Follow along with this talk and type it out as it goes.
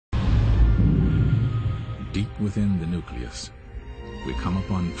deep within the nucleus, we come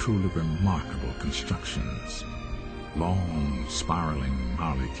upon truly remarkable constructions, long spiraling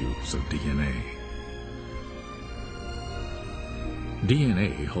molecules of DNA.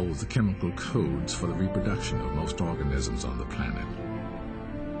 DNA holds the chemical codes for the reproduction of most organisms on the planet,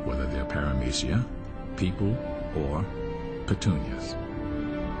 whether they're paramecia, people, or petunias.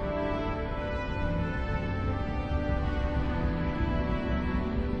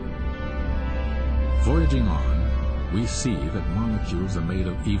 Voyaging on, we see that molecules are made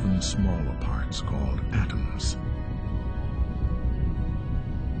of even smaller parts called atoms.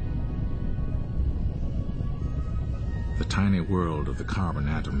 The tiny world of the carbon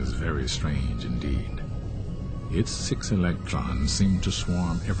atom is very strange indeed. Its 6 electrons seem to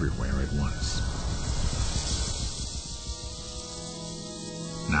swarm everywhere at once.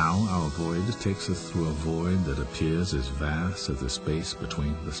 Now our voyage takes us through a void that appears as vast as the space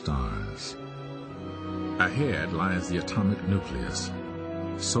between the stars. Ahead lies the atomic nucleus,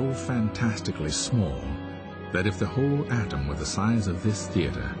 so fantastically small that if the whole atom were the size of this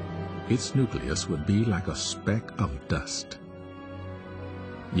theater, its nucleus would be like a speck of dust.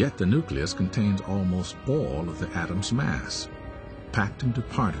 Yet the nucleus contains almost all of the atom's mass, packed into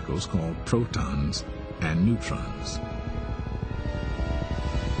particles called protons and neutrons.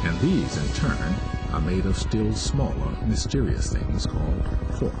 And these, in turn, are made of still smaller, mysterious things called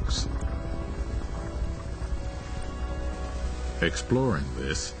quarks. Exploring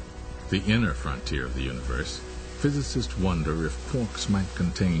this, the inner frontier of the universe, physicists wonder if quarks might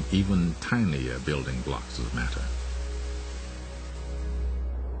contain even tinier building blocks of matter.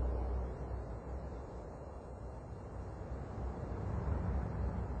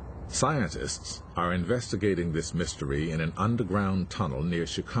 Scientists are investigating this mystery in an underground tunnel near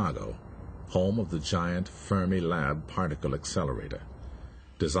Chicago, home of the giant Fermi-Lab particle accelerator,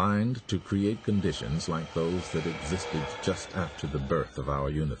 designed to create conditions like those that existed just after the birth of our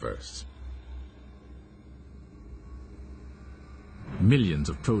universe. Millions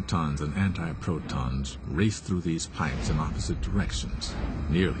of protons and antiprotons race through these pipes in opposite directions,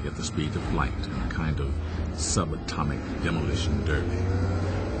 nearly at the speed of light in a kind of subatomic demolition derby.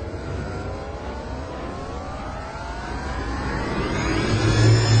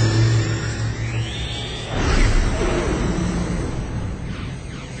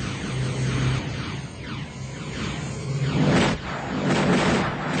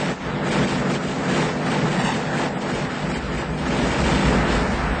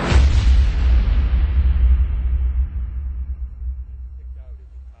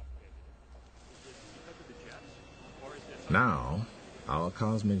 Now, our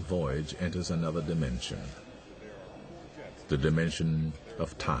cosmic voyage enters another dimension, the dimension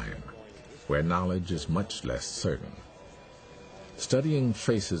of time, where knowledge is much less certain. Studying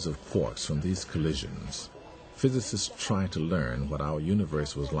traces of quarks from these collisions, physicists try to learn what our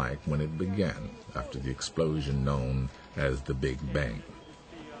universe was like when it began after the explosion known as the Big Bang.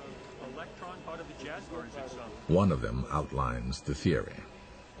 One of them outlines the theory.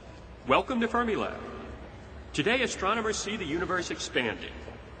 Welcome to Fermilab. Today, astronomers see the universe expanding.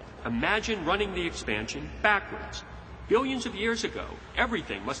 Imagine running the expansion backwards. Billions of years ago,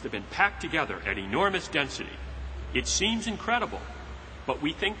 everything must have been packed together at enormous density. It seems incredible, but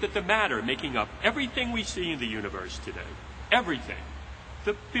we think that the matter making up everything we see in the universe today, everything,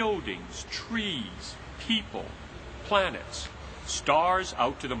 the buildings, trees, people, planets, stars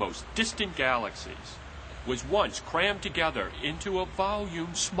out to the most distant galaxies, was once crammed together into a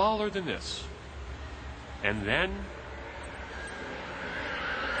volume smaller than this. And then,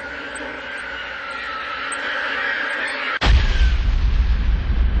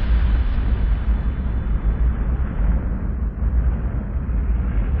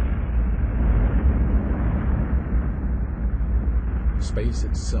 space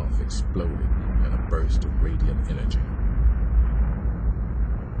itself exploded in a burst of radiant energy.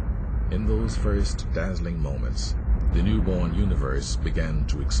 In those first dazzling moments, the newborn universe began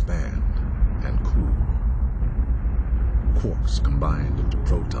to expand and cool. Quarks combined into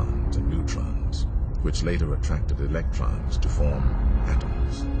protons and neutrons, which later attracted electrons to form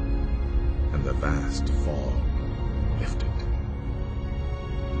atoms, and the vast fog lifted.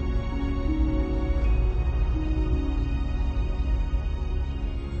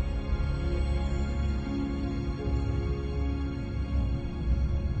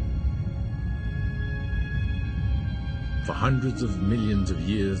 For hundreds of millions of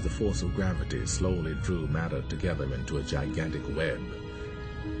years, the force of gravity slowly drew matter together into a gigantic web,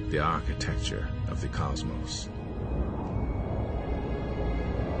 the architecture of the cosmos.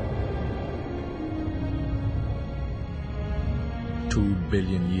 $2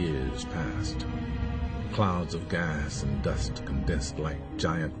 billion years passed, Clouds of gas and dust condensed like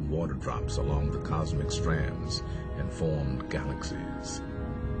giant water drops along the cosmic strands and formed galaxies.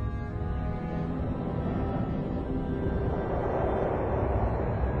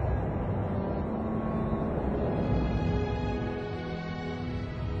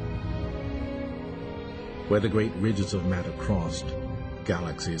 Where the great ridges of matter crossed,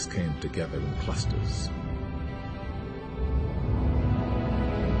 galaxies came together in clusters.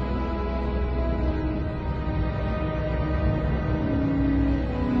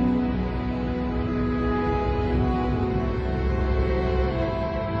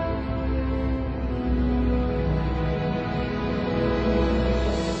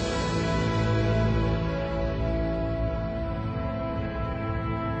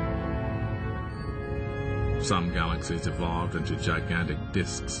 Some galaxies evolved into gigantic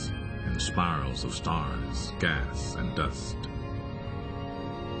disks and spirals of stars, gas, and dust.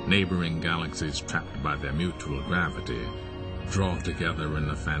 Neighboring galaxies, trapped by their mutual gravity, draw together in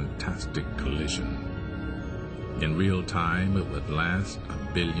a fantastic collision. In real time, it would last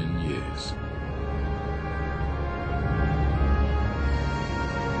 1 billion years.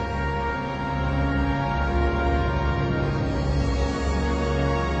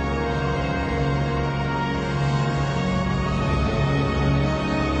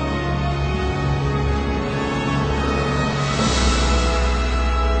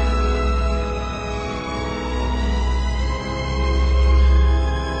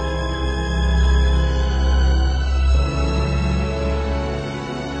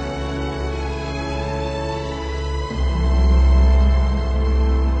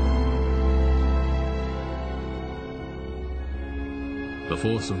 The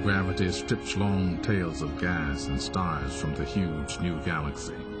force of gravity strips long tails of gas and stars from the huge new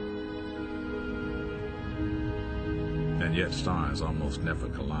galaxy. And yet stars almost never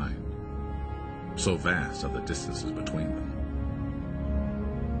collide. So vast are the distances between them.